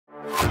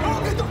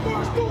Hit the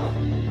first door!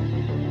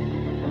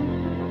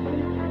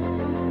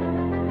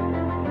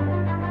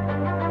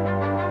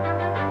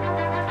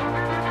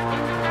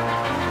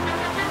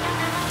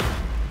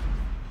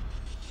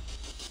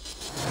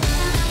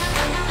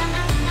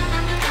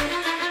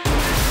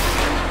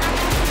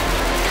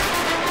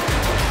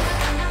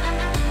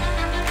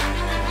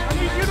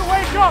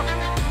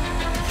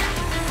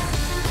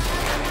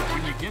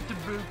 When you get to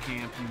boot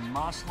camp, you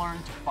must learn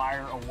to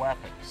fire a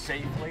weapon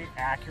safely,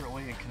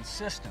 accurately, and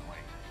consistently.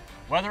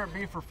 Whether it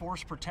be for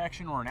force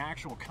protection or in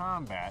actual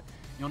combat,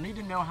 you'll need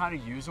to know how to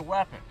use a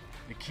weapon.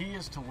 The key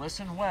is to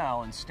listen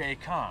well and stay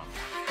calm.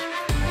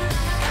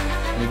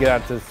 When you get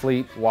out to the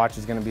fleet, watch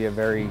is going to be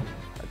a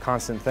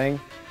constant thing.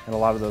 And a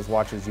lot of those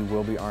watches you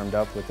will be armed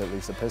up with at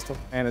least a pistol.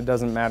 And it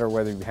doesn't matter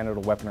whether you handled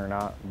a weapon or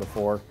not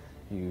before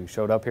you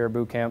showed up here at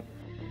boot camp.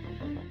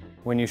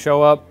 When you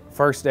show up,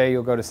 first day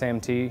you'll go to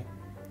SAMT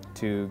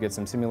to get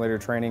some simulator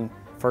training.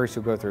 First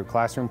you'll go through a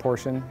classroom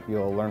portion.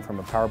 You'll learn from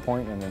a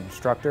PowerPoint and an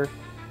instructor,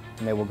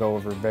 and they will go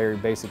over very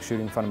basic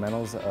shooting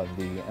fundamentals of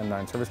the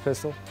M9 service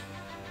pistol.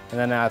 And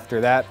then after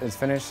that is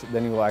finished,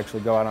 then you will actually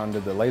go out onto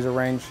the laser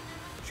range,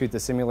 shoot the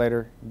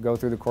simulator, go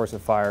through the course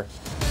of fire.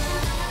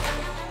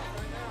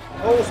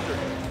 Holster.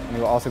 And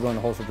you will also go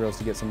into holster drills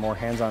to get some more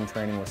hands-on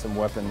training with some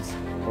weapons,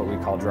 what we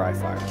call dry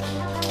fire.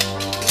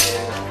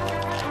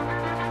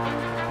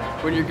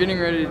 When you're getting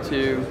ready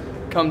to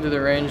come to the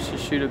range to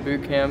shoot at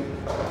boot camp,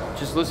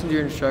 just listen to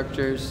your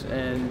instructors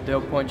and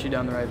they'll point you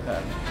down the right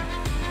path.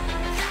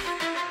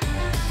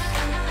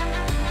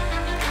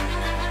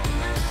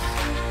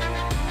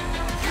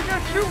 You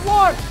can shoot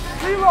 1,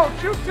 0,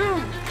 shoot 2.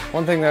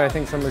 One thing that I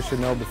think somebody should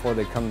know before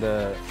they come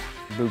to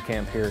boot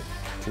camp here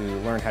to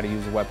learn how to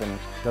use a weapon,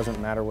 doesn't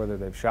matter whether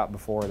they've shot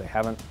before or they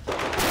haven't.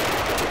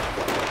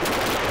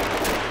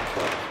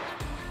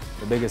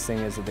 The biggest thing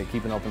is that they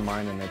keep an open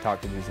mind and they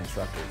talk to these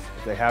instructors.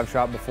 If they have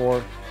shot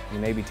before, you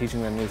may be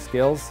teaching them new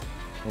skills,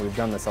 and we've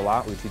done this a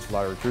lot. We teach a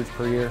lot of recruits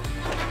per year.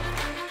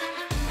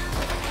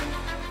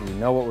 We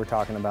know what we're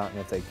talking about, and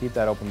if they keep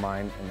that open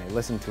mind and they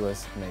listen to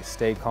us and they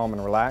stay calm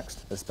and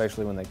relaxed,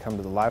 especially when they come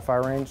to the live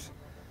fire range,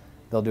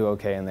 they'll do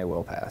okay and they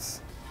will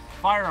pass.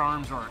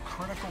 Firearms are a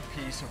critical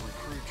piece of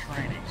recruit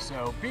training,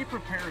 so be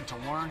prepared to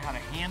learn how to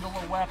handle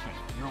a weapon.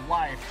 Your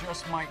life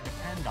just might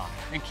depend on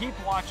it. And keep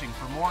watching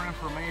for more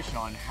information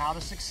on how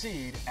to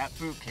succeed at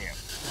boot camp.